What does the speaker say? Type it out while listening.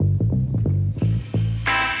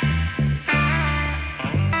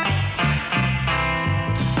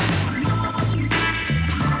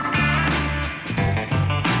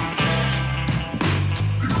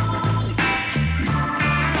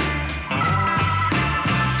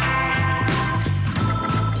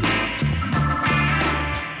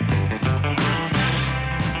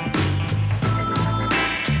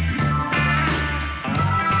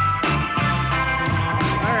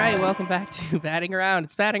back to Batting Around.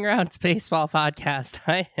 It's Batting Around. It's Baseball Podcast.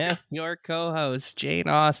 I am your co-host, Jane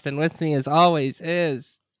Austen. With me, as always,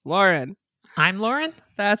 is Lauren. I'm Lauren.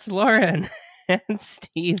 That's Lauren. And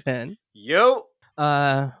Steven. Yo.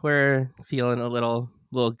 We're feeling a little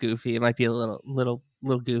goofy. It might be a little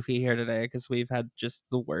goofy here today because we've had just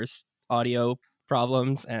the worst audio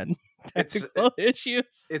problems and technical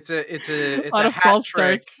issues. It's a hat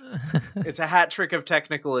trick. It's a hat trick of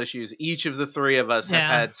technical issues. Each of the three of us have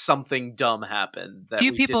had something dumb happen.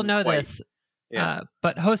 Few people know this.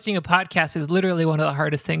 But hosting a podcast is literally one of the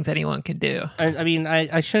hardest things anyone can do. I mean,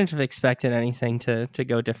 I shouldn't have expected anything to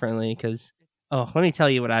go differently because, let me tell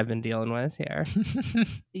you what I've been dealing with here.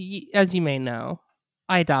 As you may know,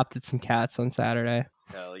 I adopted some cats on Saturday.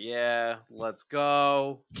 Hell yeah. Let's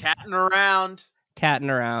go. Catting around.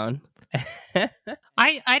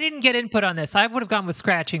 I didn't get input on this. I would have gone with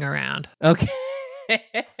scratching around. Okay.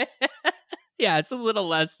 Yeah, it's a little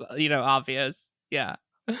less, obvious. Yeah.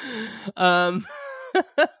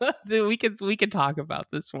 We can talk about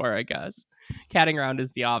this more, I guess. Catting around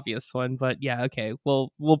is the obvious one, but yeah, okay.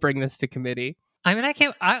 We'll bring this to committee. I mean,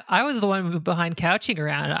 I was the one behind couching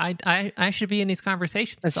around. I should be in these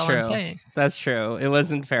conversations. That's all true. I'm saying. That's true. It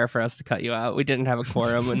wasn't fair for us to cut you out. We didn't have a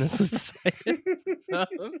quorum when this was decided.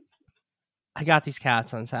 I got these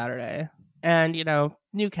cats on Saturday, and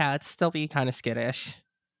new cats, they'll be kind of skittish.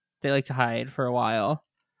 They like to hide for a while.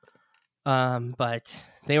 But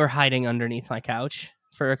they were hiding underneath my couch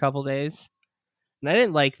for a couple days, and I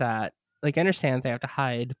didn't like that. Like, I understand they have to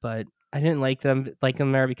hide, but I didn't like them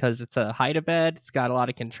there because it's a hide-a-bed. It's got a lot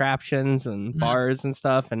of contraptions and bars and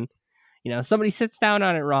stuff, and somebody sits down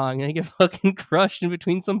on it wrong and they get fucking crushed in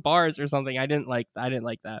between some bars or something. I didn't like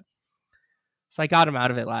that. So I got them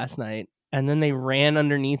out of it last night, and then they ran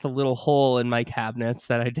underneath a little hole in my cabinets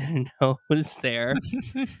that I didn't know was there.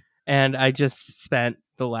 And I just spent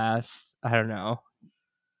the last,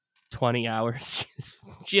 20 hours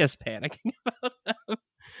just panicking about them.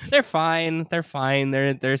 They're fine.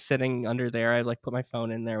 They're sitting under there. I put my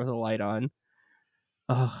phone in there with a light on.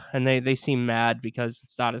 Oh, and they seem mad because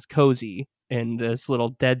it's not as cozy in this little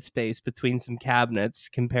dead space between some cabinets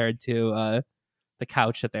compared to the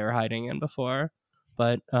couch that they were hiding in before.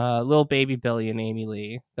 But little baby Billy and Amy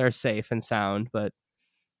Lee, they're safe and sound, but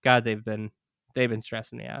God, they've been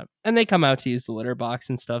stressing me out. And they come out to use the litter box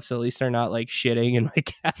and stuff, so at least they're not shitting in my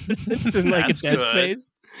cabinets in a dead space.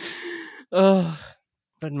 Oh,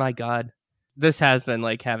 but my God, this has been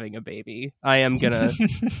like having a baby. You're gonna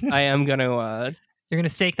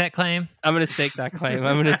stake that claim? I'm gonna stake that claim.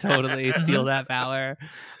 I'm gonna totally steal that valor.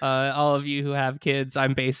 All of you who have kids,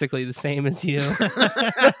 I'm basically the same as you.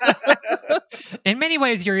 In many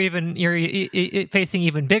ways, you're facing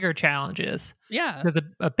even bigger challenges. Yeah, because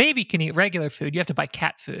a baby can eat regular food. You have to buy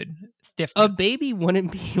cat food. It's different. A baby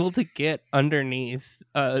wouldn't be able to get underneath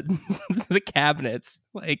the cabinets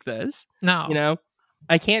like this. No,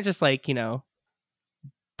 I can't just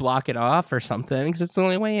block it off or something because it's the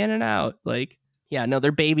only way in and out.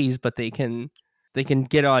 They're babies, but they can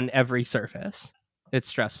get on every surface. It's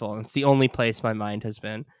stressful. It's the only place my mind has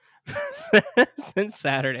been since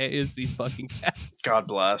Saturday is these fucking cats. God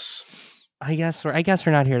bless. I guess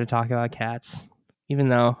we're not here to talk about cats, even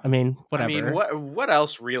though whatever. I mean, what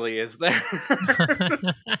else really is there?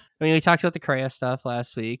 We talked about the Correa stuff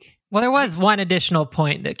last week. Well, there was one additional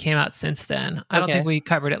point that came out since then. I don't think we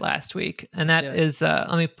covered it last week, and that is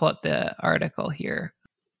let me pull up the article here.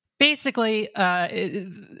 Basically,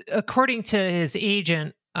 according to his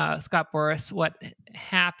agent, Scott Boras, what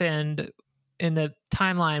happened in the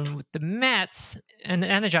timeline with the Mets and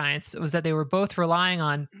the Giants was that they were both relying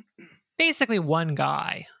on basically one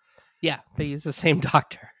guy. Yeah, they use the same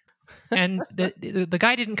doctor. And the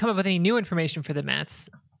guy didn't come up with any new information for the Mets.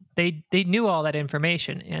 They knew all that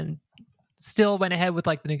information and still went ahead with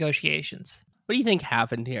the negotiations. What do you think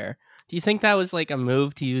happened here? Do you think that was a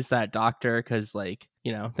move to use that doctor because they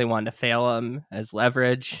wanted to fail him as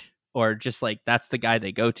leverage, or just that's the guy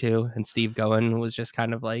they go to and Steve Cohen was just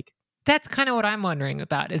kind of That's kind of what I'm wondering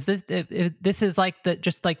about. Is this if this is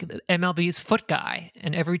MLB's foot guy,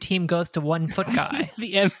 and every team goes to one foot guy?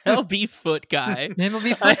 The MLB foot guy. The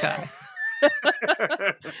MLB foot guy.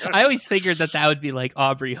 I always figured that would be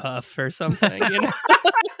Aubrey Huff or something.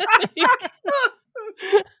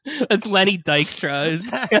 That's Lenny Dykstra. Is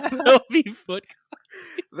MLB foot guy.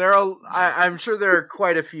 I'm sure there are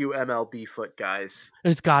quite a few MLB foot guys.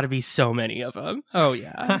 There's got to be so many of them. Oh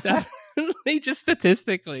yeah. Just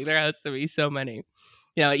statistically, there has to be so many.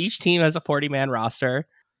 Each team has a 40-man roster,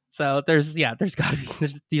 so there's got to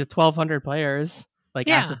be 1,200 players. like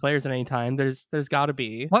active players at any time. There's got to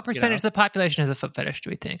be. What percentage of the population has a foot fetish? Do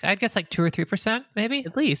we think? I'd guess like 2 or 3%, maybe.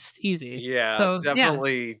 At least easy. Yeah, so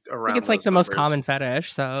definitely around. I think it's like the most common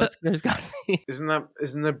fetish. So there's got to be.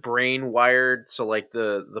 Isn't the brain wired so like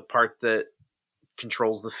the part that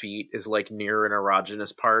controls the feet is like near an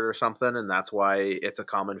erogenous part or something, and that's why it's a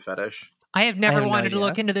common fetish? I have never wanted to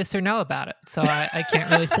look into this or know about it, so I can't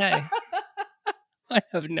really say. I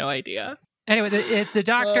have no idea. Anyway, the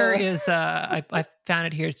doctor is, I found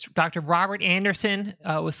it here, it's Dr. Robert Anderson,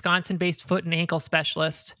 Wisconsin-based foot and ankle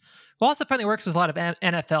specialist, who also apparently works with a lot of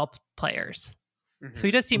NFL players. Mm-hmm. So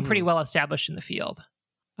he does seem pretty well established in the field.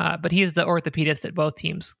 But he is the orthopedist that both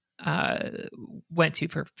teams went to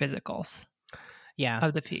for physicals. Yeah.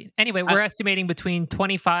 Of the feet. Anyway, we're estimating between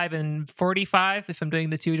 25 and 45, if I'm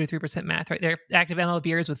doing the 2 to 3% math right there, active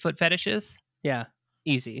MLBers with foot fetishes. Yeah.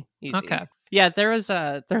 Easy. Okay. Yeah, there was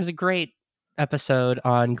a great episode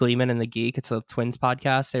on Gleeman and the Geek. It's a Twins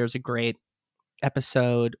podcast. There was a great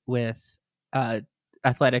episode with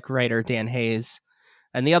athletic writer Dan Hayes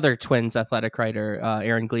and the other Twins athletic writer,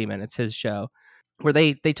 Aaron Gleeman. It's his show, where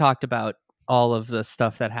they talked about all of the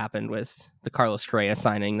stuff that happened with the Carlos Correa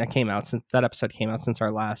signing that came out since that episode came out since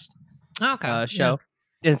our last show.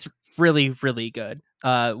 Yeah. It's really, really good.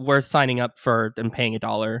 Worth signing up for and paying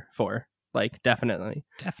 $1 for. Like, definitely.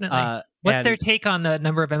 What's their take on the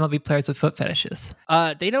number of MLB players with foot fetishes?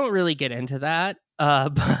 They don't really get into that,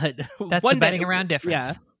 but that's the betting around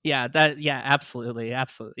difference. Yeah, absolutely.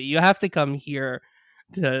 You have to come here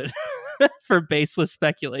to for baseless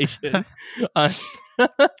speculation. Well,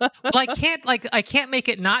 I can't make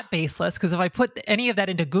it not baseless, because if I put any of that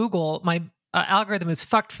into Google, my algorithm is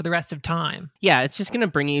fucked for the rest of time. Yeah, it's just going to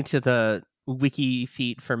bring you to the Wiki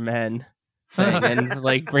Feet for Men thing and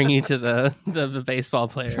like bring you to the baseball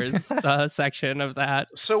players section of that.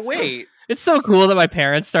 So wait, it's so cool that my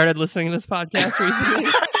parents started listening to this podcast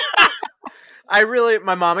recently.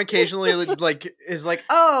 My mom occasionally is like,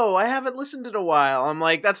 oh, I haven't listened in a while. I'm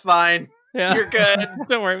like, that's fine. Yeah. You're good.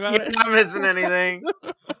 Don't worry about it. You're not missing anything.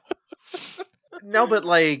 No, but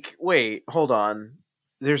like, wait, hold on.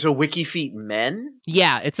 There's a WikiFeet Men?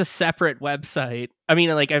 Yeah, it's a separate website. I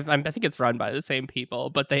mean, like, I think it's run by the same people,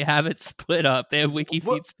 but they have it split up. They have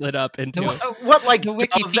WikiFeet split up into what, like the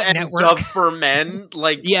Dove and Network? Dove for Men?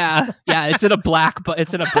 Like, yeah, it's in a black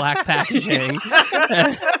packaging.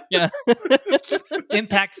 Yeah,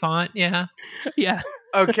 impact font. Yeah.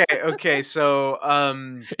 Okay. So,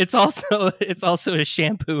 it's also a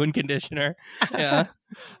shampoo and conditioner. Yeah.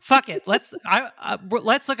 Fuck it. Let's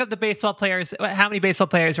look up the baseball players. How many baseball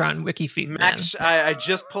players are on WikiFeet? I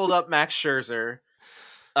just pulled up Max Scherzer.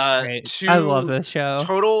 I love this show.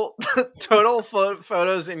 Total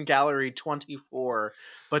photos in gallery 24,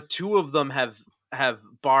 but 2 of them have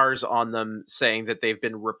bars on them saying that they've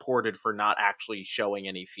been reported for not actually showing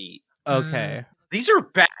any feet. Okay. These are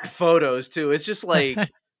bad photos too. It's just like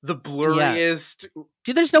the blurriest. Yeah.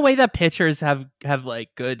 Dude, there's no way that pitchers have like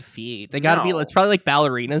good feet. They gotta be. It's probably like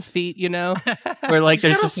ballerinas' feet, you know, where like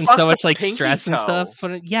there's just been so much like stress and stuff.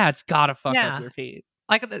 But yeah, it's gotta fuck up your feet.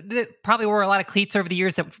 Like they probably wore a lot of cleats over the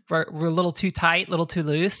years that were a little too tight, a little too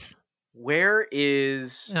loose. Where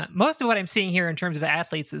is most of what I'm seeing here in terms of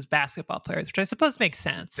athletes is basketball players, which I suppose makes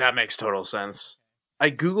sense. That makes total sense. I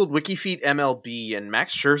googled WikiFeet MLB, and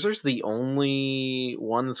Max Scherzer's the only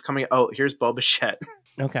one that's coming. Oh, here's Bo Bichette.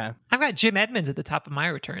 Okay, I've got Jim Edmonds at the top of my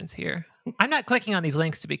returns here. I'm not clicking on these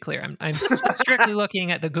links, to be clear. I'm strictly looking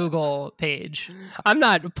at the Google page. I'm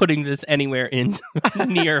not putting this anywhere in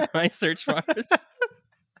near my search bars.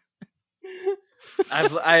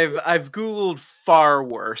 I've googled far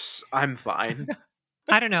worse. I'm fine.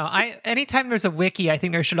 I don't know. Anytime there's a wiki, I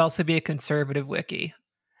think there should also be a conservative wiki.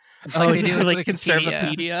 Like they do with like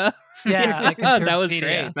Conservapedia. Yeah, like that was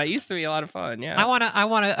great. That used to be a lot of fun. Yeah, I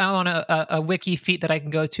want a wiki feet that I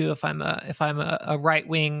can go to if I'm a right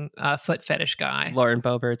wing foot fetish guy. Lauren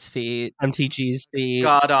Boebert's feet, MTG's feet,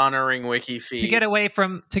 God honoring wiki feet. To get away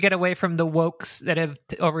from the wokes that have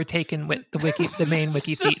overtaken with the main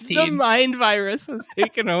wiki feet feed. The mind virus has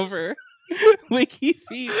taken over wiki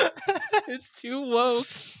feet. It's too woke.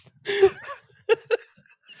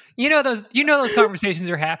 You know those conversations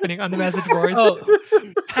are happening on the message boards. Oh,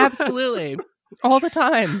 absolutely, all the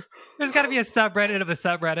time. There's got to be a subreddit of a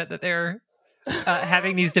subreddit that they're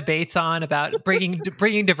having these debates on about bringing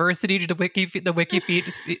diversity to the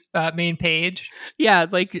WikiFeet main page. Yeah,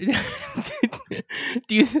 like,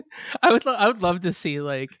 I would love to see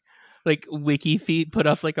like WikiFeet put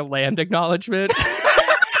up like a land acknowledgement.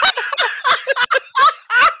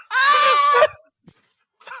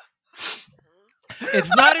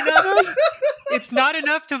 It's not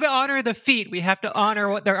enough to honor the feet. We have to honor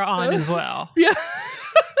what they're on as well. Yeah.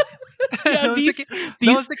 Yeah,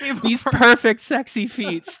 these perfect sexy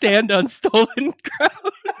feet stand on stolen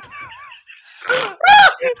ground.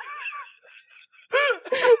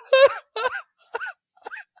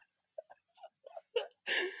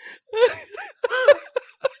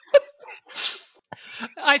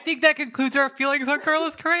 I think that concludes our feelings on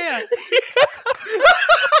Carlos Correa.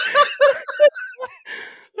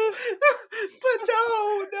 But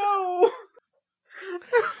no.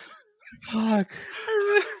 Fuck.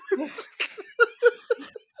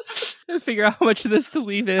 Figure out how much of this to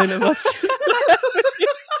leave in. And let's just...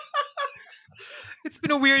 It's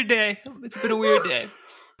been a weird day.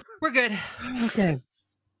 We're good.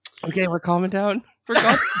 Okay, we're calming down.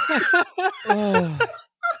 Oh.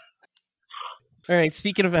 All right,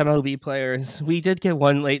 speaking of MLB players, we did get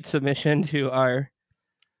one late submission to our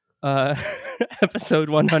episode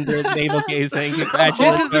 100 navel gazing. This is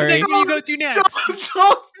the segment you go to next.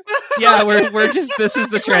 Yeah, we're just, this is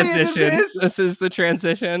the transition. This is the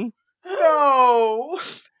transition. No.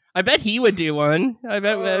 I bet he would do one. I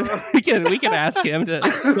bet we can ask him to.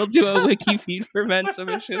 He'll do a wiki feed for men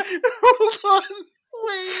submission. Hold on,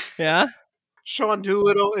 wait. Yeah. Sean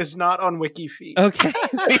Doolittle is not on WikiFeed. Okay,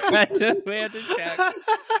 we had to check.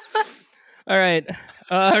 All right,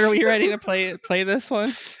 are we ready to play this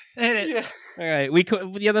one? Yeah. All right,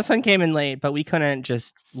 this one came in late, but we couldn't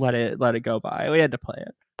just let it go by. We had to play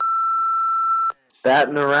it.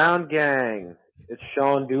 Batting around, gang. It's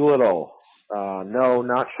Sean Doolittle. No,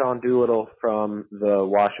 not Sean Doolittle from the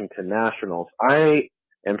Washington Nationals. I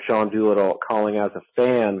am Sean Doolittle, calling as a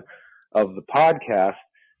fan of the podcast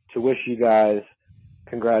to wish you guys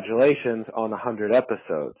congratulations on 100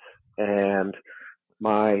 episodes. And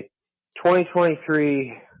my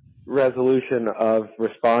 2023 resolution of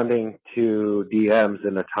responding to DMs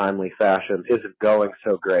in a timely fashion isn't going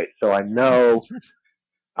so great. So I know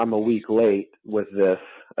I'm a week late with this,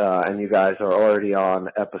 and you guys are already on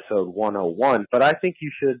episode 101, but I think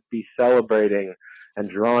you should be celebrating and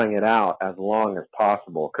drawing it out as long as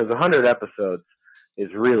possible, because 100 episodes is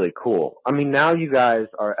really cool. I mean, now you guys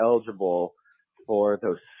are eligible for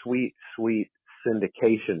those sweet, sweet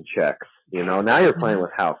syndication checks. You know, now you're playing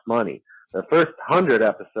with house money. The first 100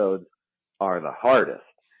 episodes are the hardest.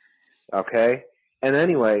 Okay? And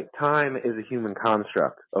anyway, time is a human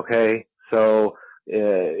construct. Okay? So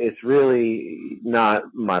it's really not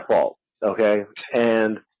my fault. Okay?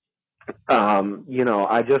 And,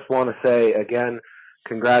 I just want to say again,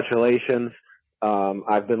 congratulations.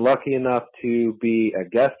 I've been lucky enough to be a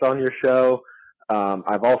guest on your show.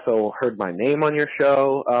 I've also heard my name on your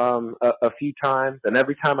show a few times, and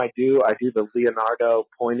every time I do the Leonardo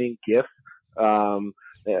pointing GIF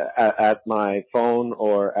at my phone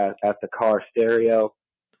or at the car stereo.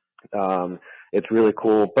 It's really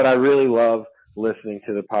cool, but I really love listening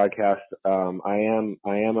to the podcast. I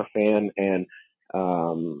am a fan, and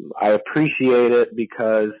I appreciate it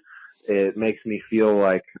because it makes me feel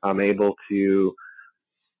like I'm able to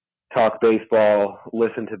talk baseball,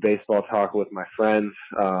 listen to baseball talk with my friends,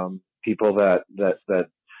 people that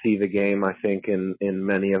see the game, I think, in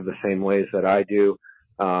many of the same ways that I do.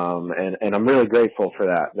 And I'm really grateful for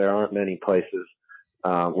that. There aren't many places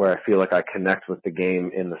where I feel like I connect with the game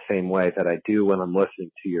in the same way that I do when I'm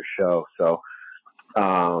listening to your show. So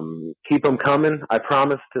keep them coming. I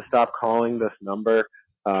promise to stop calling this number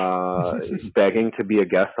begging to be a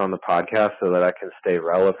guest on the podcast so that I can stay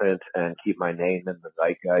relevant and keep my name in the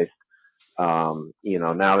zeitgeist.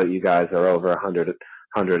 Now that you guys are over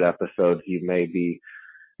 100 episodes, you may be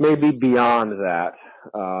beyond that.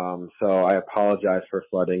 So I apologize for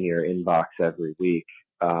flooding your inbox every week.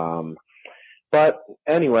 But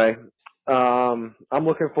anyway, I'm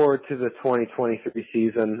looking forward to the 2023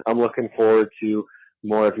 season. I'm looking forward to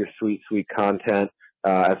more of your sweet, sweet content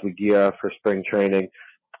as we gear up for spring training.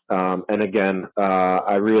 And again,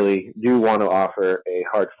 I really do want to offer a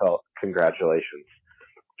heartfelt congratulations.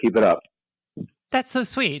 Keep it up. That's so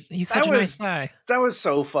sweet. He's such a nice guy. That was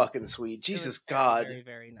so fucking sweet. Jesus God. Very,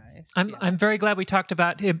 very nice. I'm very glad we talked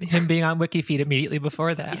about him being on WikiFeed immediately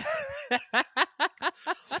before that.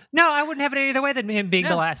 No, I wouldn't have it any other way than him being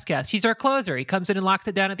the last guest. He's our closer. He comes in and locks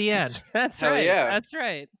it down at the end. That's Hell right. yeah. That's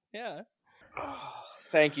right. Yeah.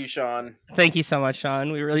 Thank you, Sean. Thank you so much,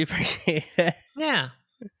 Sean. We really appreciate it. Yeah.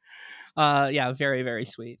 Very, very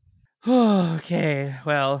sweet. Okay,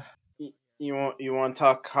 well. You want to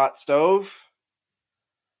talk hot stove?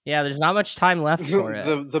 Yeah, there's not much time left for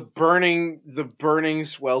it. the burning,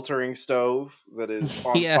 sweltering stove that is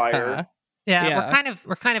on fire. Yeah,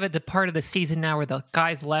 we're kind of at the part of the season now where the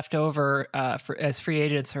guys left over as free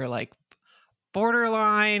agents are like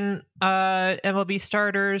borderline MLB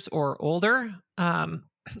starters or older, and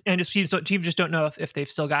teams just don't know if they've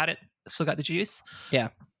still got it. still got the juice. Yeah.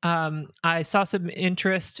 I saw some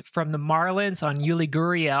interest from the Marlins on Yuli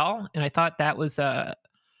Gurriel, and I thought that was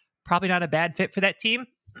probably not a bad fit for that team.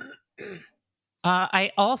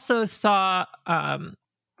 I also saw. I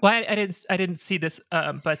didn't see this,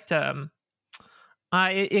 but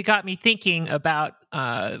it got me thinking about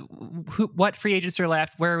what free agents are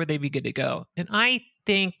left. Where would they be good to go? And I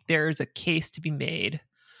think there's a case to be made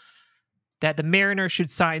that the Mariners should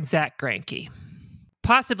sign Zach Greinke,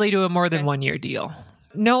 possibly to a more than 1 year deal.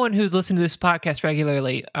 No one who's listened to this podcast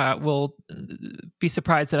regularly will be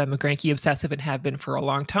surprised that I'm a Greinke obsessive and have been for a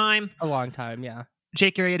long time. A long time, yeah.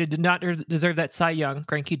 Jake Arrieta did not deserve that Cy Young.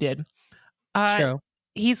 Greinke did. True.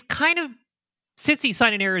 He's kind of, since he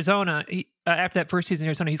signed in Arizona, after that first season in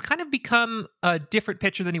Arizona, he's kind of become a different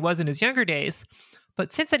pitcher than he was in his younger days.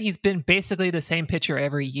 But since then, he's been basically the same pitcher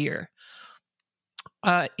every year.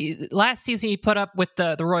 Last season, he put up with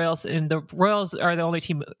the Royals, and the Royals are the only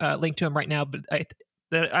team linked to him right now, but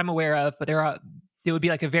that I'm aware of. But it would be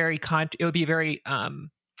like a very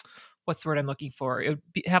what's the word I'm looking for? It would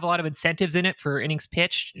have a lot of incentives in it for innings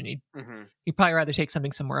pitched, and he'd probably rather take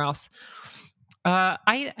something somewhere else.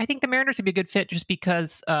 I think the Mariners would be a good fit just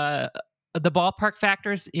because the ballpark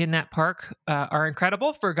factors in that park are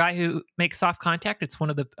incredible for a guy who makes soft contact. It's one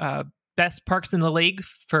of the best parks in the league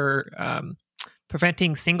for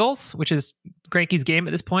preventing singles, which is Greinke's game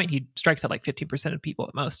at this point. He strikes out like 15% of people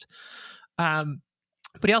at most. But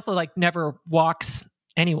he also like never walks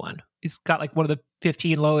anyone. He's got like one of the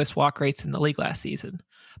 15 lowest walk rates in the league last season.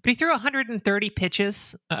 But he threw 130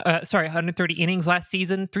 innings last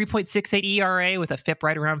season, 3.68 ERA with a FIP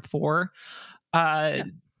right around 4.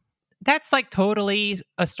 That's like totally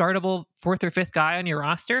a startable 4th or 5th guy on your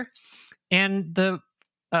roster. And the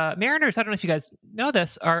Mariners, I don't know if you guys know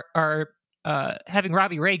this, are having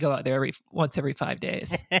Robbie Ray go out there once every 5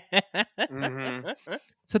 days.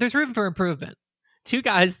 So there's room for improvement. Two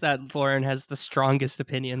guys that Lauren has the strongest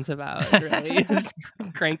opinions about, really, is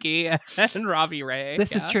Greinke and Robbie Ray.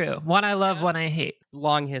 This is true. One I love, one I hate.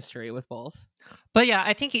 Long history with both. But yeah,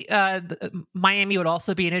 I think Miami would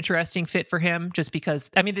also be an interesting fit for him, just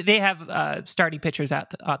because, I mean, they have starting pitchers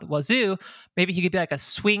at the wazoo. Maybe he could be like a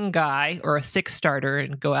swing guy or a 6 starter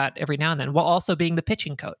and go out every now and then, while also being the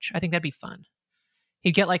pitching coach. I think that'd be fun.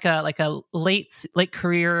 He'd get like a late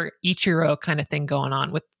career Ichiro kind of thing going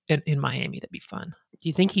on in Miami. That'd be fun. Do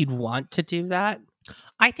you think he'd want to do that?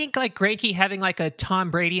 I think like Greinke having like a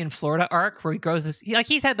Tom Brady in Florida arc where he grows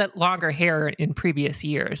he's had that longer hair in previous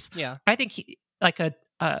years. Yeah. I think like a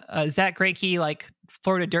Zach Greinke, like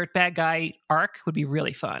Florida dirtbag guy arc would be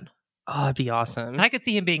really fun. Oh, it'd be awesome. And I could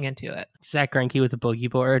see him being into it. Zach Greinke with a boogie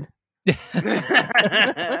board.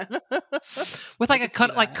 With like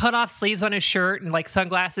cut off sleeves on his shirt and like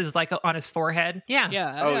sunglasses like on his forehead. Yeah.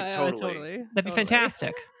 Totally. That'd be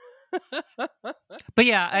fantastic. But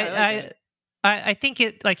yeah, I think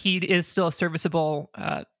it like he is still a serviceable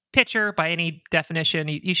pitcher by any definition.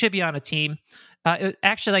 He should be on a team.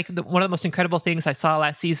 Actually, like one of the most incredible things I saw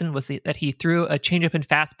last season was that he threw a changeup and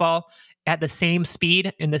fastball at the same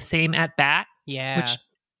speed in the same at bat. Yeah, which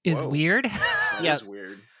is weird. That is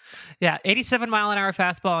weird. Yeah, 87-mile-an-hour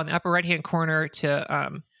fastball in the upper right-hand corner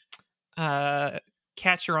to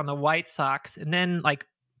catcher on the White Sox, and then like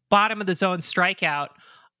bottom of the zone strikeout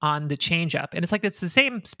on the changeup. And it's like it's the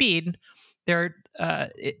same speed. They're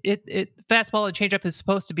fastball and changeup is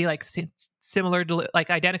supposed to be like similar, like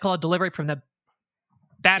identical delivery from the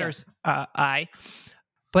batter's eye,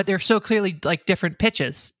 but they're so clearly like different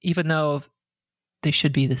pitches, even though they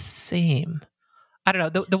should be the same. I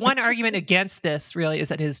don't know. The one argument against this really is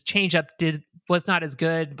that his changeup was not as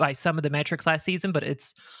good by some of the metrics last season, but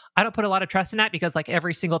I don't put a lot of trust in that because like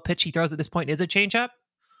every single pitch he throws at this point is a changeup.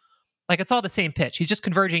 Like it's all the same pitch. He's just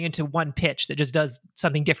converging into one pitch that just does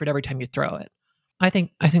something different every time you throw it. I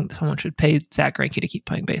think someone should pay Zach Greinke to keep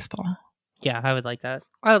playing baseball. Yeah, I would like that.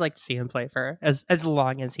 I would like to see him play for as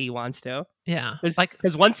long as he wants to. Yeah,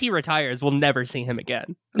 because once he retires, we'll never see him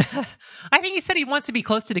again. I think he said he wants to be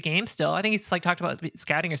close to the game still. I think he's like talked about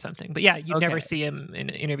scouting or something. But yeah, you'd never see him in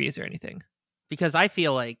interviews or anything. Because I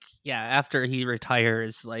feel like after he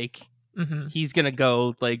retires, like he's gonna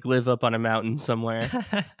go like live up on a mountain somewhere.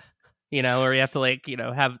 Or you have to like,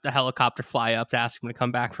 have the helicopter fly up to ask him to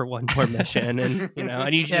come back for one more mission. And, I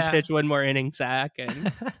need you to pitch one more inning, Zach.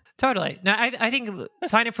 And totally. Now, I think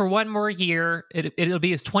sign him for one more year. It'll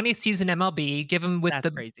be his 20th season MLB. Give him with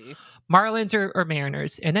crazy. Marlins or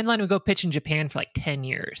Mariners, and then let him go pitch in Japan for like 10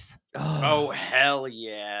 years. Oh hell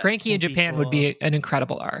yeah. Greinke in Japan would be an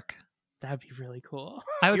incredible arc. That'd be really cool.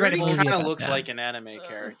 I would write a movie. He kind of looks like an anime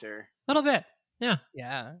character. A little bit. Yeah.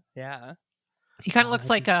 Yeah. He kind of looks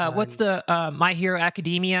like what's the My Hero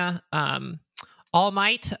Academia All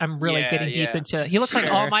Might. I'm really getting deep into. He looks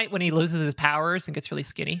like All Might when he loses his powers and gets really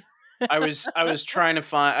skinny. I was trying to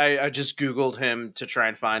find. I just Googled him to try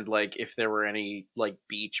and find like if there were any like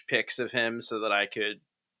beach pics of him so that I could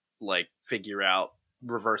like figure out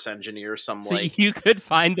reverse engineer some so like you could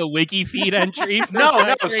find the wiki feed entry.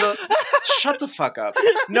 no. So shut the fuck up.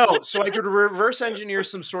 No, so I could reverse engineer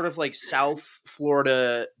some sort of like South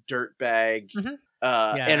Florida dirtbag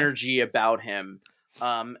energy about him.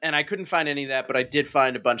 And I couldn't find any of that, but I did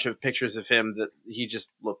find a bunch of pictures of him that he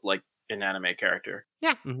just looked like an anime character.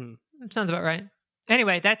 Yeah, sounds about right.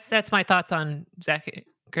 Anyway, that's my thoughts on Zack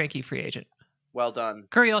Greinke, free agent. Well done.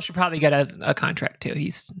 Gurriel should probably get a contract too.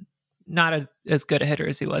 He's not as good a hitter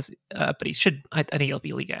as he was, but he should. I think he'll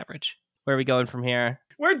be league average. Where are we going from here?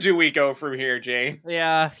 Where do we go from here, Jane?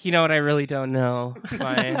 Yeah, you know what? I really don't know.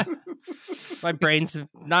 My brain's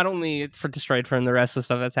not only destroyed from the rest of the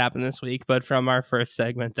stuff that's happened this week, but from our first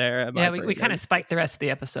segment there. Yeah, we kind of spiked the rest of the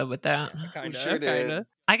episode with that. Kind did. of.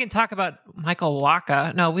 I can talk about Michael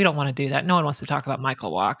Wacha. No, we don't want to do that. No one wants to talk about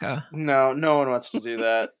Michael Wacha. No one wants to do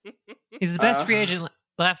that. He's the best free agent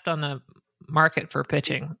left on the market for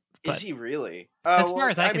pitching. Is he really? As far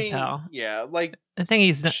as I can tell. Yeah, like I think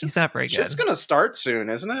he's not very good. Shit's gonna start soon,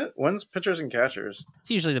 isn't it? When's pitchers and catchers?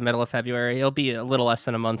 It's usually the middle of February. It'll be a little less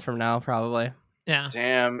than a month from now, probably. Yeah.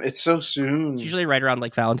 Damn, it's so soon. It's usually right around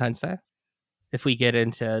like Valentine's Day. If we get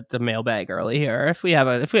into the mailbag early here, if we have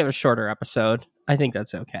a shorter episode, I think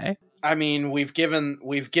that's okay. I mean, we've given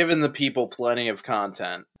the people plenty of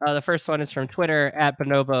content. The first one is from Twitter at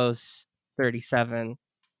Bonobos37.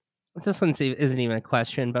 This one isn't even a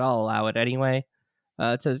question, but I'll allow it anyway.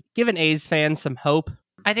 It says, give an A's fan some hope.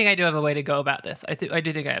 I think I do have a way to go about this. I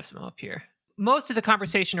do think I have some hope here. Most of the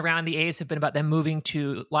conversation around the A's have been about them moving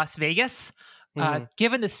to Las Vegas.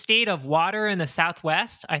 Given the state of water in the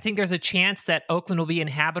Southwest, I think there's a chance that Oakland will be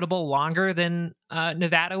inhabitable longer than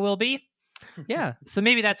Nevada will be. Yeah. So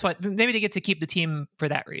maybe they get to keep the team for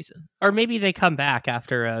that reason. Or maybe they come back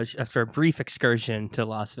after a brief excursion to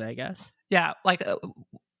Las Vegas. Yeah, like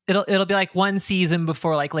it'll be like one season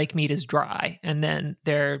before like Lake Mead is dry, and then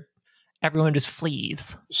everyone just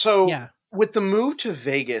flees. So with the move to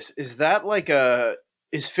Vegas, is that like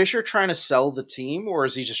is Fisher trying to sell the team, or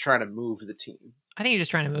is he just trying to move the team? I think he's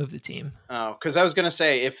just trying to move the team. Oh, because I was gonna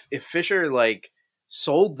say if Fisher like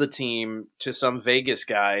sold the team to some Vegas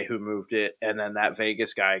guy who moved it, and then that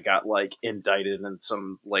Vegas guy got like indicted in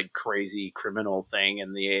some like crazy criminal thing,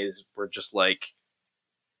 and the A's were just like,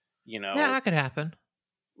 yeah, that could happen.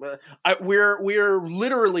 We're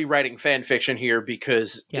literally writing fan fiction here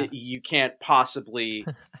because you can't possibly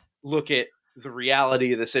look at the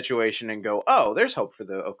reality of the situation and go, oh, there's hope for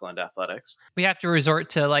the Oakland Athletics. We have to resort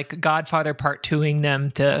to like Godfather Part 2ing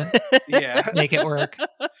them to make it work.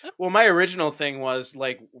 Well, my original thing was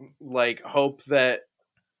like hope that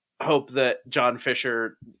John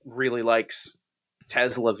Fisher really likes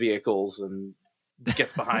Tesla vehicles and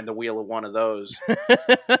gets behind the wheel of one of those.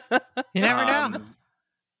 You never know.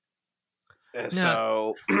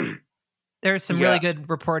 So there's some really good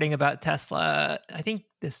reporting about Tesla. I think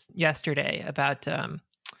this yesterday about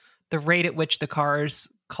the rate at which the cars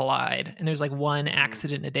collide, and there's like one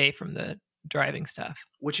accident a day from the driving stuff,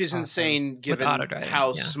 which is insane given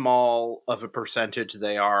how small of a percentage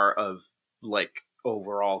they are of like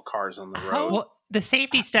overall cars on the road. Well, the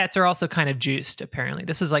safety stats are also kind of juiced. Apparently,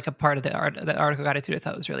 this was like a part of the article got into. I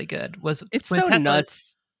thought was really good. It's so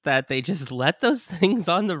nuts that they just let those things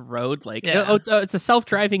on the road. Like, it's a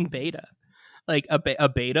self-driving beta. Like a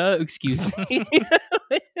beta, excuse me.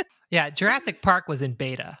 Yeah, Jurassic Park was in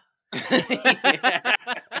beta.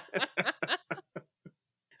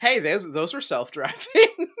 Hey, those were self-driving.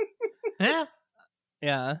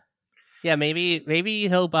 Yeah. Maybe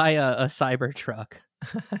he'll buy a Cybertruck.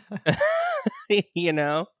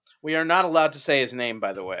 We are not allowed to say his name,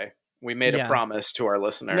 by the way. We made a promise to our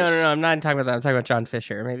listeners. No, I'm not talking about that. I'm talking about John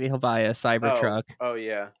Fisher. Maybe he'll buy a Cybertruck. Oh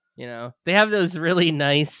yeah. They have those really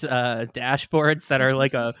nice dashboards that are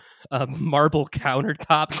like a marble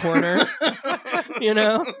countertop corner.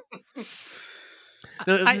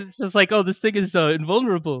 It's just like, oh, this thing is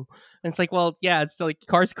invulnerable. And it's like, well, yeah, it's like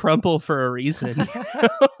cars crumple for a reason. Like,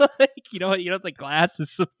 the glass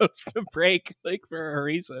is supposed to break like for a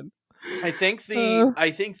reason. I think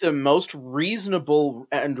the most reasonable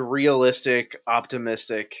and realistic,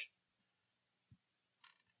 optimistic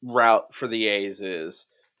route for the A's is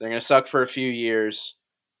they're going to suck for a few years.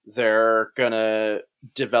 They're going to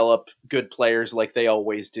develop good players like they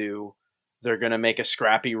always do. They're going to make a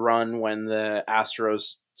scrappy run when the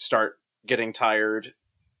Astros start getting tired,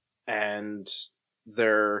 and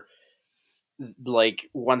they're like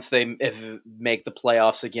once they make the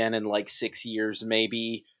playoffs again in like 6 years,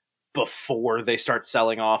 maybe, before they start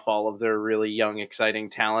selling off all of their really young, exciting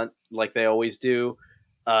talent like they always do,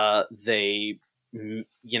 they,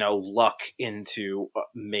 luck into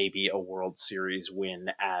maybe a World Series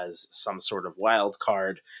win as some sort of wild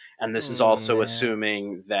card. And this is also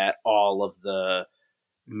assuming that all of the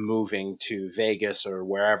moving to Vegas or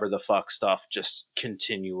wherever the fuck stuff just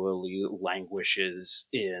continually languishes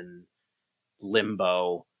in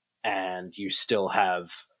limbo, and you still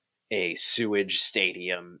have a sewage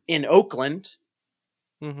stadium in Oakland,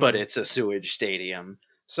 but it's a sewage stadium.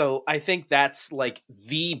 So I think that's like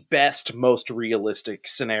the best, most realistic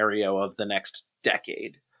scenario of the next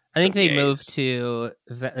decade. I think they moved to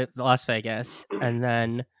Las Vegas, and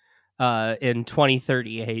then in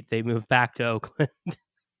 2038 they moved back to Oakland.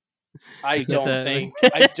 I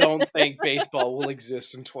don't think baseball will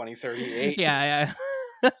exist in 2038. Yeah.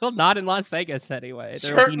 Well, not in Las Vegas anyway.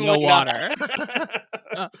 There will be no water.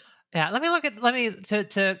 Yeah,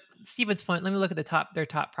 to Steven's point, let me look at their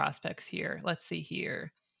top prospects here. Let's see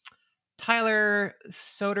here. Tyler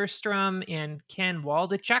Soderstrom and Ken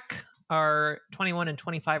Waldichuk are 21 and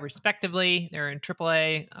 25 respectively. They're in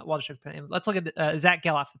AAA. Let's look at Zach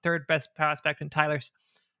Geloff, the third best prospect, and Tyler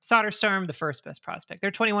Soderstrom, the first best prospect.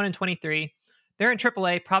 They're 21 and 23. They're in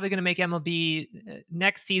AAA, probably going to make MLB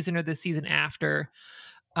next season or the season after.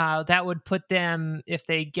 That would put them, if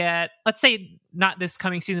they get, let's say not this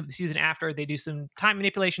coming season, but the season after, they do some time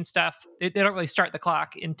manipulation stuff. They don't really start the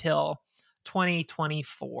clock until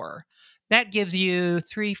 2024. That gives you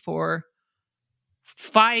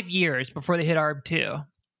 5 years before they hit ARB2.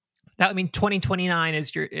 That would mean 2029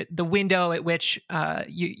 is the window at which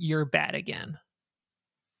you're bad again.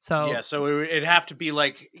 So so it'd have to be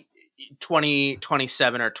like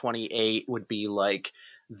 2027 or 28 would be like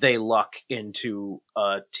they luck into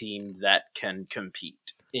a team that can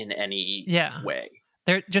compete in any way.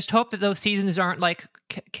 They're just hope that those seasons aren't like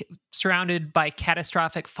surrounded by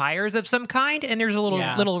catastrophic fires of some kind, and there's a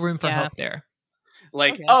little room for hope there.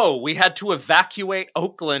 Like, we had to evacuate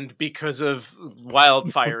Oakland because of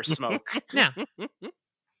wildfire smoke. Yeah.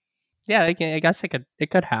 Yeah, I guess it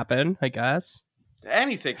could happen, I guess.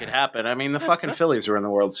 Anything could happen. I mean, the fucking Phillies were in the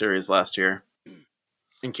World Series last year,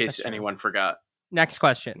 in case anyone forgot. Next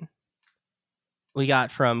question. We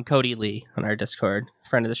got from Cody Lee on our Discord,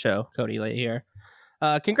 friend of the show, Cody Lee here.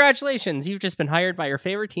 Congratulations, you've just been hired by your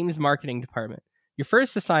favorite team's marketing department. Your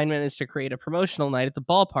first assignment is to create a promotional night at the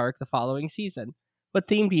ballpark the following season. What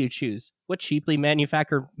theme do you choose? What cheaply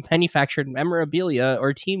manufactured memorabilia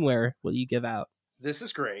or teamwear will you give out? This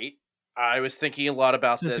is great. I was thinking a lot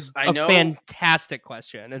about this. I know, fantastic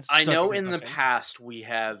question. I know in the past we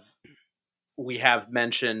have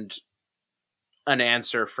mentioned an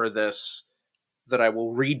answer for this that I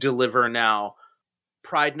will re-deliver now.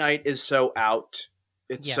 Pride Night is so out.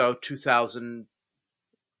 It's so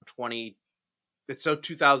 2020. It's so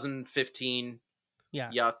 2015. Yeah.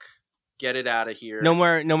 Yuck. Get it out of here. No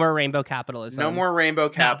more rainbow capitalism. No more rainbow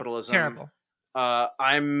capitalism. No, terrible.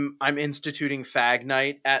 I'm instituting Fag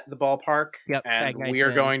Night at the ballpark. Yep, and we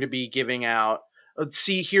are going to be giving out.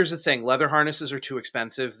 See, here's the thing: leather harnesses are too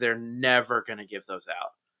expensive. They're never going to give those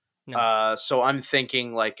out. No. So I'm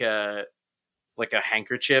thinking like a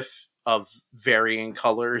handkerchief of varying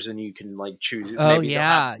colors, and you can like choose. Oh,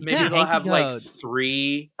 maybe they'll have like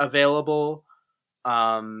 3 available.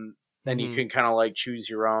 Then you can kind of like choose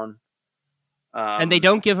your own. And they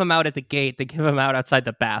don't give them out at the gate; they give them out outside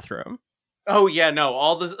the bathroom. Oh yeah, no,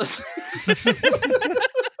 all this.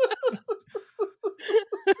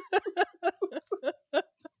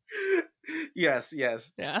 Yes.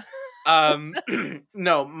 Yeah.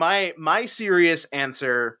 No, my serious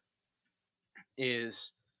answer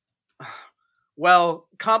is, well,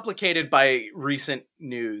 complicated by recent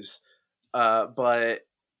news, but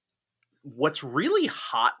what's really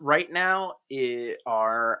hot right now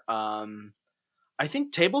are I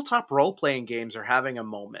think tabletop role-playing games are having a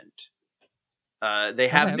moment. They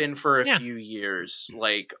have been for a few years.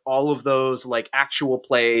 Like all of those like actual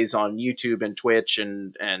plays on YouTube and Twitch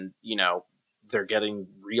and they're getting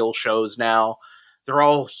real shows now. They're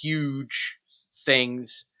all huge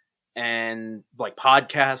things and like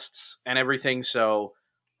podcasts and everything. So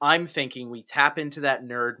I'm thinking we tap into that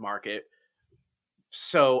nerd market.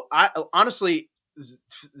 So I honestly,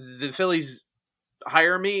 the Phillies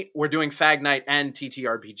hire me. We're doing Fag Night and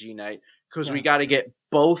TTRPG Night because we got to get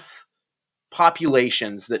both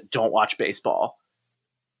populations that don't watch baseball,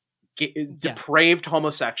 depraved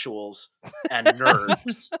homosexuals and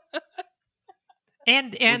nerds.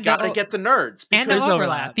 and we gotta get the nerds and the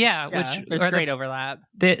overlap. Yeah, which there's great overlap.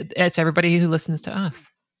 It's everybody who listens to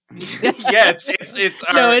us. Yeah, it's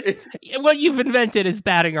no, it's what you've invented is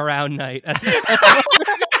batting around night.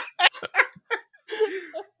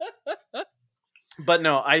 But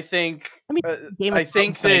no, I think I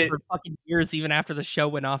think that for fucking years, even after the show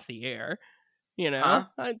went off the air, you know,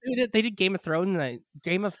 they did Game of Thrones night.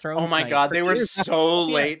 Game of Thrones. Oh my god, they were so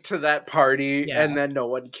late to that party, and then no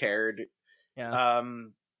one cared. Yeah.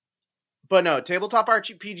 But no, tabletop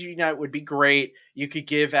RPG night would be great. You could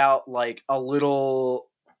give out like a little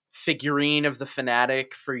figurine of the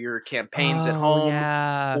Fanatic for your campaigns at home,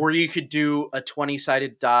 or you could do a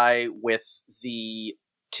 20-sided die with the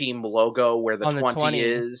team logo where the 20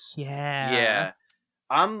 is. Yeah.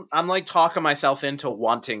 I'm like talking myself into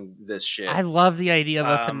wanting this shit. I love the idea of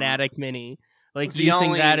a Fanatic mini, like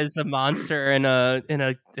using that as a monster in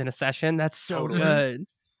a session. That's so good.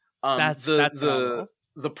 That's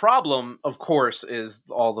the problem, of course, is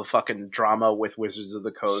all the fucking drama with Wizards of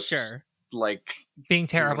the Coast. Sure. Like being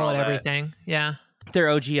terrible at everything. Yeah. Their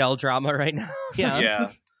OGL drama right now. Yeah.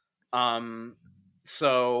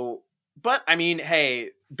 So, but I mean, hey,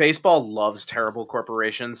 baseball loves terrible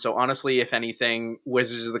corporations. So honestly, if anything,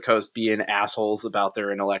 Wizards of the Coast being assholes about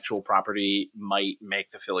their intellectual property might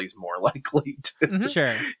make the Phillies more likely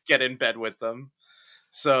to get in bed with them.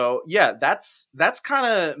 So yeah, that's kind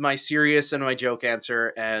of my serious and my joke answer,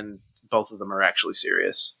 and both of them are actually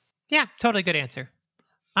serious. Yeah, totally good answer.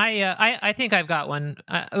 I think I've got one.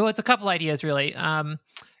 Well, it's a couple ideas really. I'll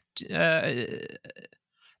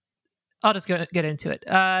just get into it.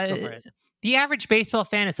 Go for it. The average baseball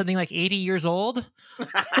fan is something like 80 years old.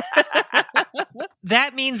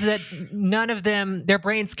 That means that none of them, their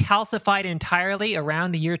brains calcified entirely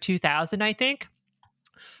around the year 2000, I think.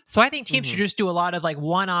 So I think teams should just do a lot of like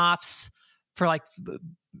one-offs for like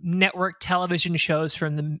network television shows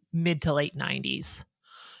from the mid to late 90s.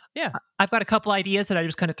 Yeah. I've got a couple ideas that I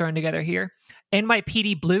just kind of thrown together here.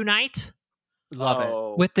 NYPD Blue Night. Love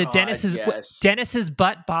it. With the Dennis's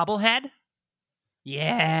butt bobblehead.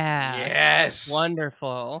 Yeah. Yes.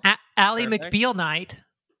 Wonderful. Ally McBeal Night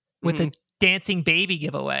with a dancing baby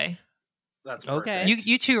giveaway. That's okay.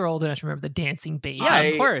 You two are old enough to remember the dancing baby. Yeah,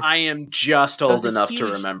 of course. I am just old enough to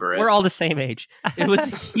remember it. We're all the same age. It was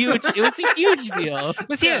a huge deal. It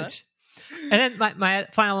was huge. And then my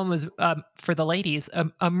final one was for the ladies,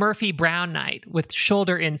 a Murphy Brown Night with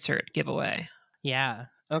shoulder insert giveaway. Yeah.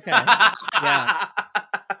 Okay. Yeah.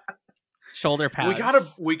 Shoulder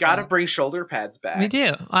pads. We gotta bring shoulder pads back. We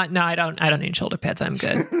do. No, I don't need shoulder pads. I'm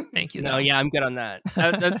good. Thank you. No, yeah, I'm good on that.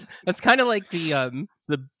 That's kind of like the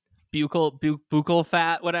buccal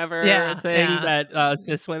fat whatever thing that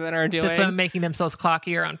cis women are doing. Cis women making themselves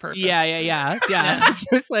clockier on purpose. Yeah. It's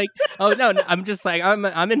just like, oh no, I'm just like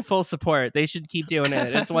I'm in full support. They should keep doing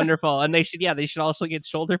it. It's wonderful, and they should also get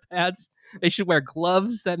shoulder pads. They should wear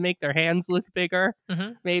gloves that make their hands look bigger.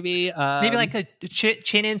 Mm-hmm. Maybe like the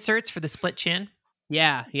chin inserts for the split chin.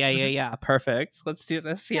 Yeah. Perfect. Let's do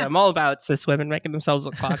this. Yeah, I'm all about cis women making themselves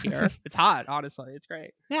look clockier. It's hot, honestly. It's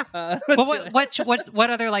great. Yeah. What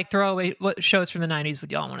other like throwaway shows from the 90s would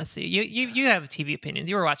y'all want to see? You have TV opinions.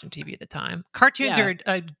 You were watching TV at the time. Cartoons are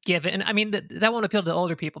a given. I mean, that won't appeal to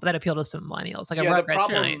older people, but that appeal to some millennials. Like a Rugrats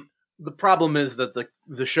Night. The problem is that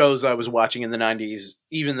the shows I was watching in the 90s,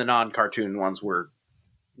 even the non-cartoon ones, were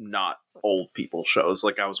not old people shows.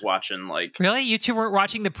 Like I was watching like... Really? You two weren't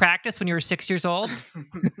watching The Practice when you were 6 years old?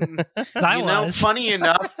 I was. Funny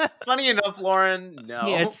enough, Lauren, no.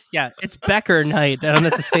 It's Becker night down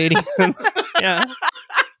at the stadium. Yeah.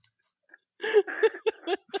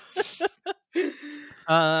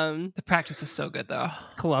 The Practice is so good though.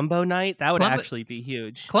 Columbo night? That would actually be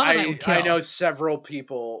huge. Columbo night would kill. I know several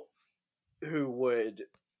people who would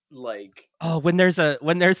like when there's a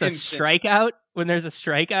strikeout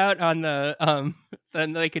on the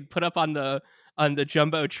then they could put up on the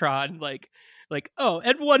Jumbotron like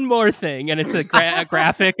and one more thing, and it's a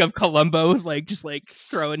graphic of Columbo like just like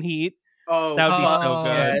throwing heat. Oh, that would be so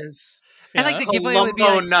good. Yes. And like the giveaway Columbo would be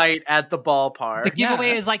like, night at the ballpark. The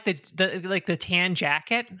giveaway is like the tan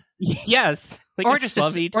jacket. Yes, like or just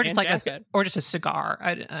a cigar.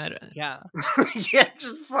 Yeah, yeah,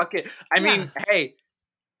 just fuck it. I mean, hey,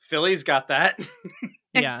 Philly's got that.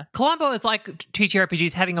 Yeah, Columbo is like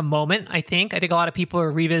TTRPGs having a moment. I think a lot of people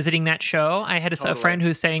are revisiting that show. I had a friend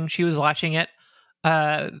who's saying she was watching it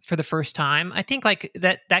for the first time. I think like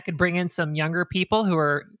that could bring in some younger people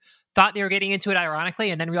who thought they were getting into it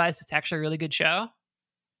ironically and then realized it's actually a really good show.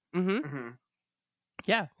 Mm-hmm.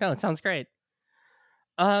 Yeah, no, it sounds great.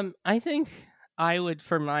 I think I would,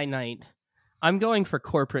 for my night, I'm going for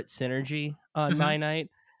corporate synergy on my night.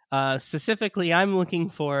 Specifically, I'm looking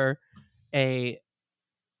for a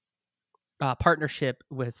partnership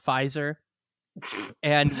with Pfizer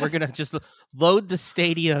and we're gonna just load the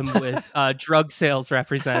stadium with drug sales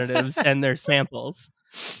representatives and their samples.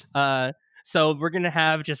 So we're gonna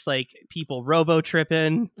have just like people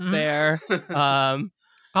robo-tripping there.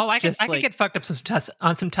 I could get fucked up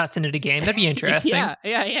on some Tussin at a game. That'd be interesting.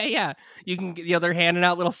 Yeah. You can, they're handing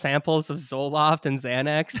out little samples of Zoloft and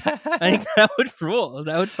Xanax. I think that would rule.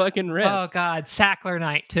 That would fucking rip. Oh God, Sackler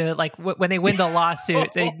night to like when they win the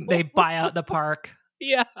lawsuit, they buy out the park.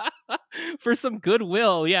 Yeah, for some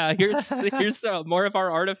goodwill. Yeah, here's more of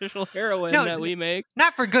our artificial heroin that we make.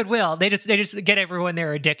 Not for goodwill. They just get everyone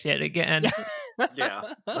there addicted again.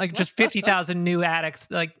 Yeah, like just 50,000 new addicts.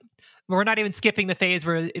 Like we're not even skipping the phase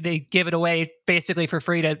where they give it away basically for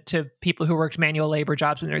free to people who worked manual labor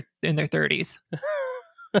jobs in their 30s.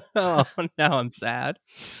 Oh, now I'm sad.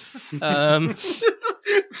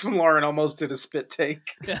 Lauren almost did a spit take.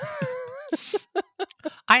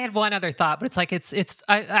 I had one other thought, but it's like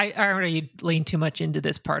I already lean too much into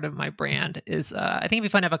this part of my brand. Is I think it'd be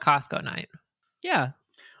fun to have a Costco night. Yeah,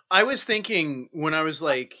 I was thinking when I was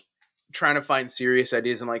like trying to find serious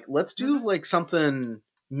ideas, I'm like, let's do like something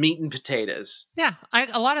meat and potatoes. Yeah,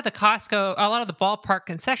 a lot of the ballpark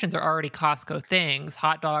concessions are already Costco things: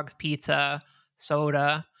 hot dogs, pizza,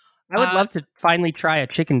 soda. I would love to finally try a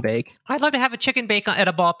chicken bake. I'd love to have a chicken bake at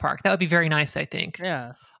a ballpark. That would be very nice, I think.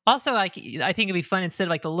 Yeah. Also, like I think it'd be fun instead of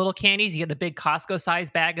like the little candies, you get the big Costco size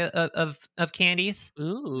bag of candies.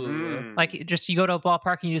 Ooh. Like just you go to a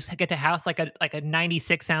ballpark and you just get to house like a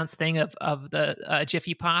 96-ounce thing of the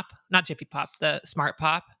Jiffy Pop, not Jiffy Pop, the Smart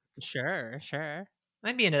Pop. Sure.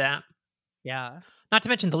 I'd be into that. Yeah. Not to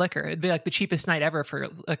mention the liquor. It'd be like the cheapest night ever for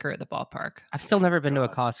liquor at the ballpark. I've still never been to a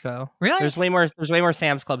Costco. Really? There's way more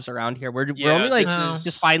Sam's Clubs around here. We're only like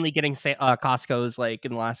just finally getting Costco's like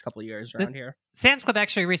in the last couple of years around here. Sam's Club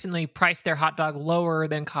actually recently priced their hot dog lower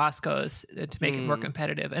than Costco's to make it more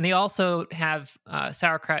competitive. And they also have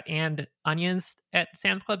sauerkraut and onions at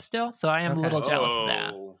Sam's Club still. So I am a little jealous of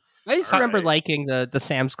that. I just remember liking the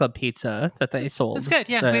Sam's Club pizza that they sold. It's good,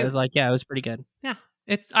 yeah. It was pretty good. Yeah.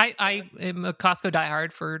 I am a Costco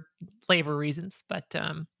diehard for labor reasons, but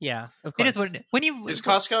yeah, of course. It is what it is. Is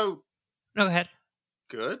Costco? No, go ahead.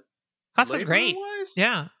 Good. Costco's great.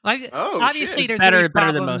 Yeah, obviously shit. there's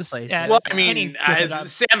better than most places. Well, I mean,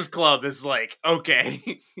 Sam's Club is like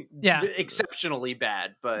okay, exceptionally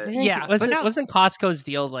bad, but wasn't Costco's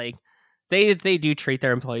deal like they do treat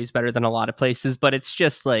their employees better than a lot of places, but it's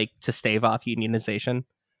just like to stave off unionization.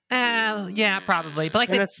 Yeah, probably. But like,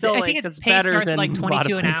 I think its pay starts at like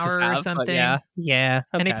 $22 an hour or something. Yeah. Okay.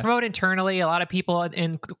 And they promote internally. A lot of people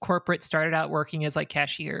in corporate started out working as like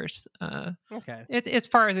cashiers. Okay. As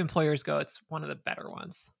far as employers go, it's one of the better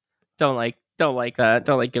ones. Don't like that.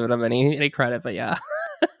 Don't like giving them any credit, but yeah.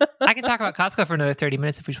 I can talk about Costco for another 30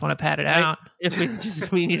 minutes if we just want to pad it out.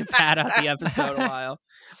 If we need to pad out the episode a while.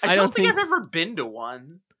 I don't think I've ever been to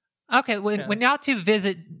one. Okay, when y'all two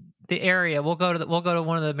visit the area, we'll go to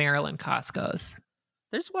one of the Maryland Costco's.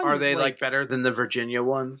 There's one. Are they like better than the Virginia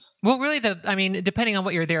ones? Well, really, depending on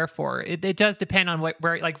what you're there for, it does depend on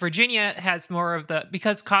where. Like Virginia has more of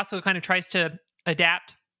because Costco kind of tries to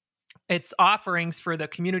adapt its offerings for the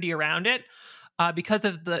community around it. Because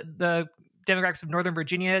of the demographics of Northern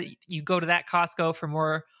Virginia, you go to that Costco for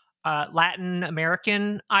more Latin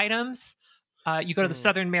American items. You go to the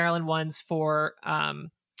Southern Maryland ones for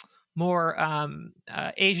more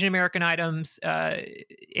Asian American items.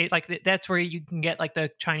 That's where you can get like the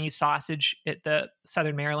Chinese sausage at the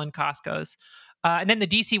Southern Maryland Costco's. And then the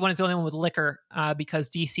DC one is the only one with liquor because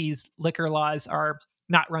DC's liquor laws are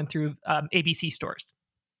not run through ABC stores.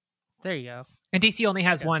 There you go. And DC only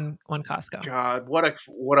has one Costco. God, what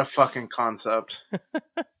a fucking concept.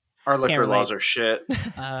 Our liquor laws are shit.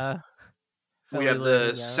 We have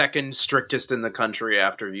the second strictest in the country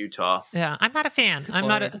after Utah. Yeah, I'm not a fan. I'm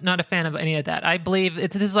not a fan of any of that. I believe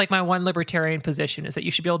this is like my one libertarian position is that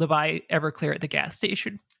you should be able to buy Everclear at the gas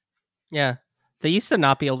station. Yeah, they used to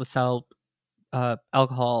not be able to sell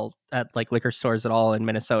alcohol at like liquor stores at all in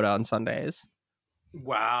Minnesota on Sundays.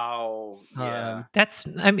 Wow. Yeah.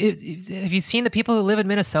 Have you seen the people who live in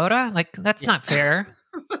Minnesota? Like, that's not fair.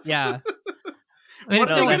 Yeah. I mean,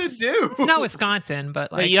 what are they going to do? It's not Wisconsin,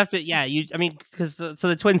 but like... you have to, because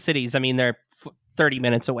the Twin Cities, they're 30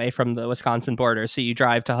 minutes away from the Wisconsin border, so you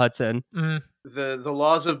drive to Hudson. Mm. The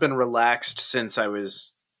laws have been relaxed since I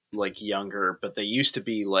was like younger, but they used to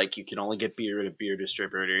be like you can only get beer at a beer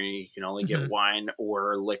distributor, and you can only get wine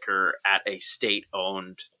or liquor at a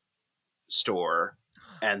state-owned store,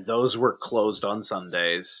 and those were closed on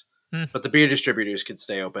Sundays. But the beer distributors could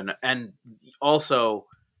stay open, and also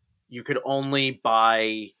you could only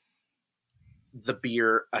buy the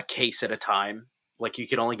beer a case at a time. Like you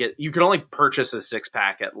could only purchase a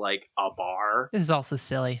 6-pack at like a bar. This is also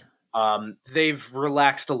silly. They've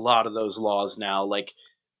relaxed a lot of those laws now. Like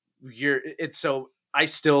I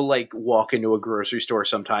still like walk into a grocery store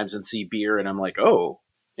sometimes and see beer, and I'm like, oh,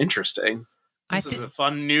 interesting. This is a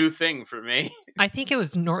fun new thing for me. I think it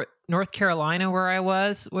was North Carolina where I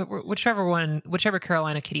was, whichever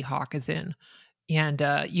Carolina Kitty Hawk is in. And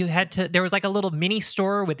there was like a little mini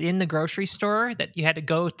store within the grocery store that you had to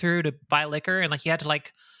go through to buy liquor. And like you had to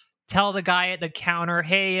like tell the guy at the counter,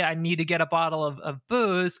 hey, I need to get a bottle of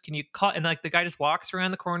booze. Can you call? And like the guy just walks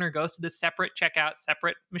around the corner, goes to the separate checkout,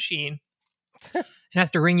 separate machine, and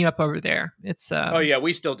has to ring you up over there. It's oh yeah,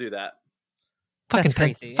 we still do that.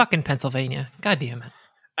 Fucking Pennsylvania. God damn it.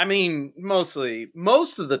 I mean, most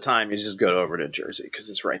of the time you just go over to Jersey because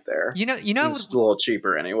it's right there. You know, it's a little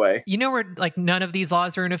cheaper anyway. You know where like none of these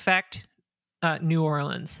laws are in effect? New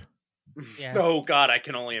Orleans. Yeah. Oh God, I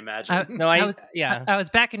can only imagine. I was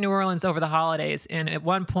back in New Orleans over the holidays, and at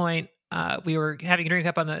one point we were having a drink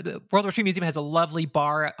up on the World War II Museum has a lovely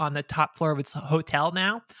bar on the top floor of its hotel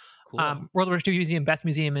now. Cool. World War II Museum, best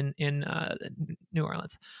museum in New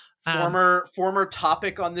Orleans. Former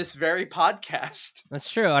topic on this very podcast.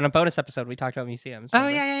 That's true. On a bonus episode, we talked about museums. Oh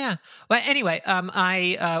yeah. Well, anyway,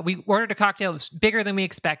 we ordered a cocktail. It was bigger than we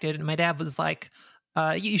expected, and my dad was like,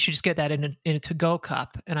 "You should just get that in a to-go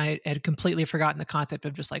cup." And I had completely forgotten the concept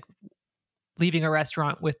of just like leaving a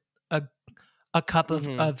restaurant with a cup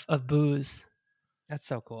of booze. That's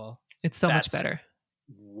so cool. It's much better.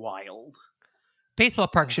 Wild. Baseball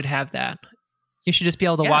park should have that. You should just be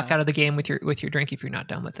able to walk out of the game with your drink if you're not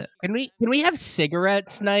done with it. Can we have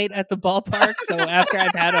cigarettes night at the ballpark? So after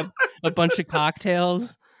I've had a bunch of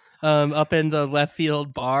cocktails up in the left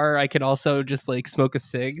field bar, I can also just like smoke a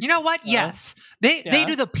cig. You know what? Yes. They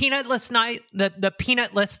do the peanutless night, the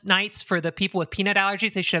peanutless nights for the people with peanut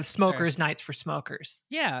allergies. They should have smokers nights for smokers.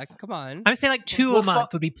 Yeah, come on. I would say like two a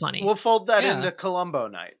month would be plenty. We'll fold that into Columbo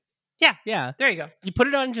night. Yeah. There you go. You put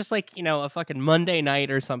it on just like, a fucking Monday night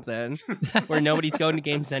or something where nobody's going to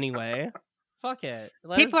games anyway. Fuck it.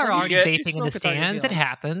 People are already vaping in the stands. It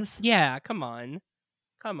happens. Yeah, come on.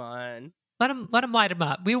 Let them light them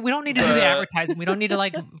up. We don't need to do the advertising. We don't need to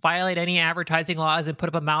like violate any advertising laws and put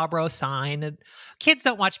up a Marlboro sign. And kids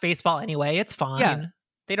don't watch baseball anyway. It's fine. Yeah.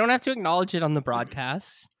 They don't have to acknowledge it on the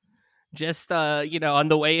broadcast. Just on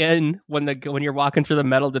the way in when you're walking through the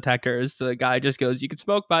metal detectors, the guy just goes, "You can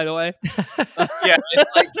smoke, by the way." Yeah,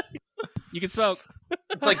 it's like you can smoke.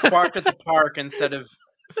 It's like bark at the park instead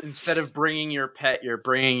of bringing your pet, you're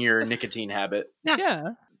bringing your nicotine habit. Yeah.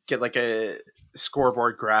 Get like a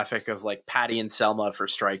scoreboard graphic of like Patty and Selma for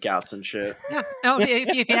strikeouts and shit. Yeah. Oh,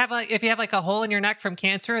 if you have like a hole in your neck from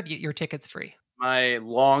cancer, your ticket's free. My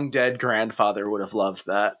long dead grandfather would have loved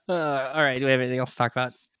that. All right. Do we have anything else to talk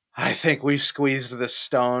about? I think we've squeezed the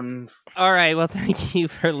stone. All right. Well, thank you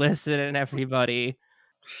for listening, everybody.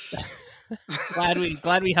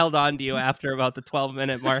 glad we held on to you after about the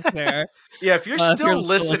 12-minute mark there. Yeah, if you're still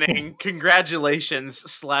listening,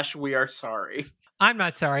 congratulations / we are sorry. I'm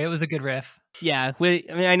not sorry. It was a good riff. Yeah.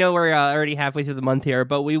 I know we're already halfway through the month here,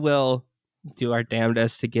 but we will do our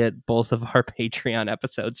damnedest to get both of our Patreon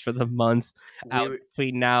episodes for the month out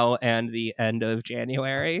between now and the end of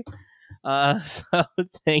January. So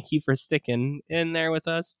thank you for sticking in there with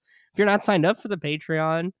us. If you're not signed up for the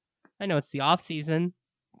Patreon, I know it's the off season,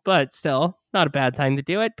 but still not a bad time to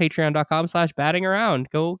do it. Patreon.com/battingaround.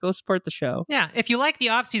 Go support the show. Yeah. If you like the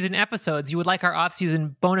off season episodes, you would like our off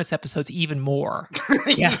season bonus episodes even more.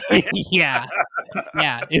 Yeah.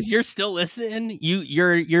 Yeah. If you're still listening,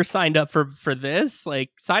 you're signed up for this. Like,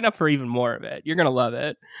 sign up for even more of it. You're gonna love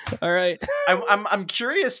it. All right. I'm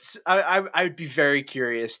curious. I'd be very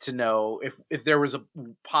curious to know if there was a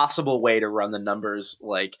possible way to run the numbers,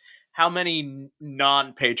 like how many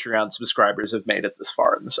non-Patreon subscribers have made it this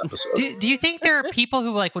far in this episode. Do you think there are people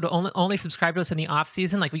who like would only subscribe to us in the off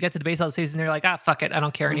season? Like we get to the baseball season, they're like, fuck it, I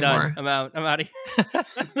don't care anymore. I'm out of here.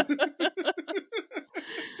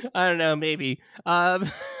 I don't know, maybe. All right.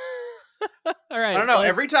 I don't know.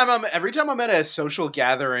 Every time I'm at a social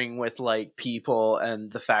gathering with like people, and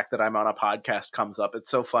the fact that I'm on a podcast comes up, it's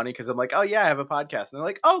so funny because I'm like, oh yeah, I have a podcast, and they're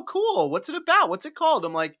like, oh cool, what's it about? What's it called?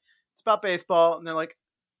 I'm like, it's about baseball, and they're like,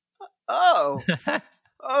 oh,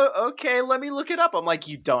 okay, let me look it up. I'm like,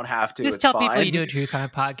 you don't have to. Just tell people you do a true crime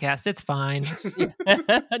podcast. It's fine.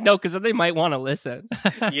 No, because then they might want to listen.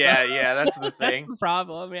 Yeah, that's the thing. That's the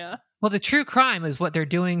problem, yeah. Well, the true crime is what they're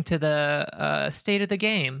doing to the state of the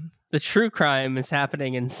game. The true crime is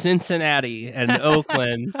happening in Cincinnati and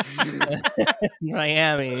Oakland,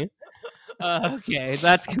 Miami. Okay,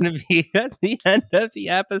 that's going to be at the end of the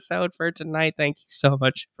episode for tonight. Thank you so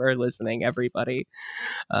much for listening, everybody.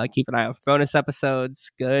 Keep an eye out for bonus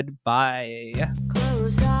episodes. Goodbye.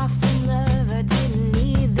 Closed off.